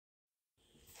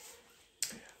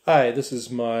Hi, this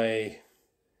is my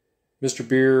Mr.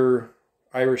 Beer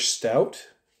Irish Stout.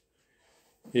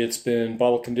 It's been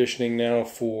bottle conditioning now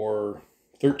for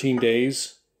 13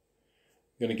 days.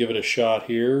 I'm going to give it a shot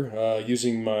here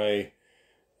using my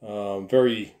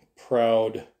very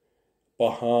proud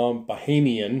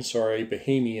Bahamian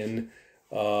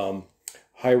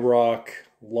High Rock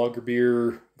lager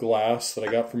beer glass that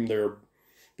I got from their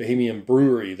Bahamian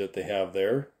brewery that they have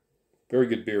there. Very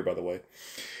good beer, by the way.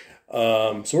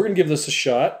 So we're going to give this a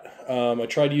shot. I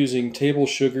tried using table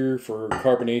sugar for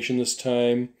carbonation this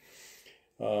time.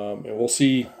 And we'll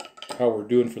see how we're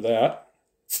doing for that.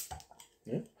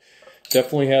 Yeah.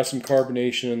 Definitely has some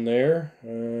carbonation in there.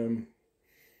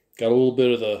 Got a little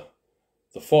bit of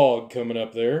the fog coming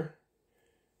up there.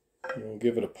 We'll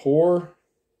give it a pour.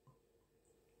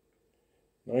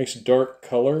 Nice dark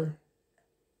color.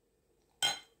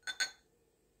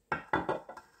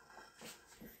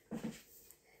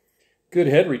 Good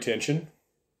head retention.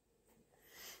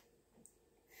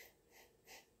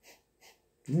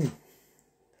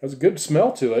 Has a good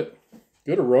smell to it.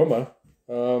 Good aroma.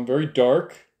 Very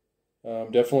dark.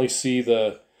 Definitely see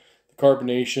the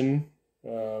carbonation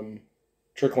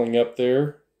trickling up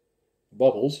there.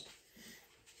 Bubbles.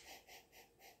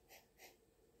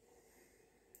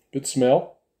 Good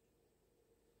smell.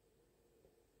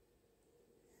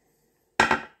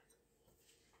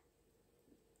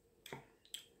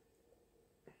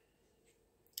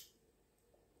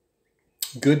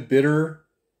 Good bitter,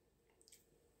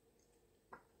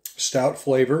 stout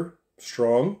flavor,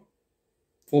 strong,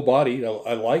 full body.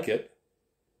 I like it.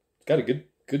 It's got a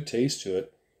good taste to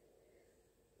it.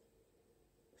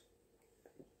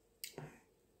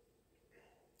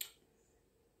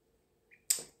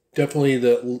 Definitely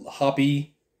the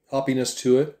hoppiness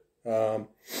to it.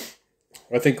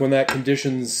 I think when that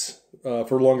conditions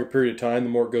for a longer period of time, the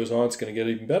more it goes on, it's going to get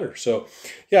even better. So,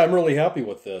 yeah, I'm really happy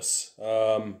with this.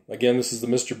 Again, this is the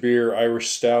Mr. Beer Irish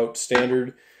Stout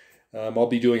Standard. I'll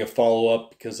be doing a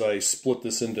follow-up because I split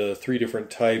this into 3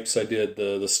 different types. I did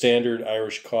the standard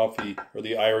Irish coffee, or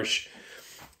the Irish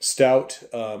Stout.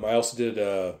 I also did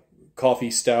a coffee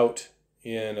stout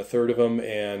in a third of them,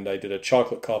 and I did a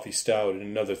chocolate coffee stout in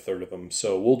another third of them.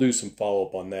 So we'll do some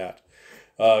follow-up on that.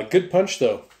 Good punch,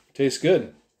 though. Tastes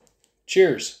good.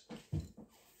 Cheers.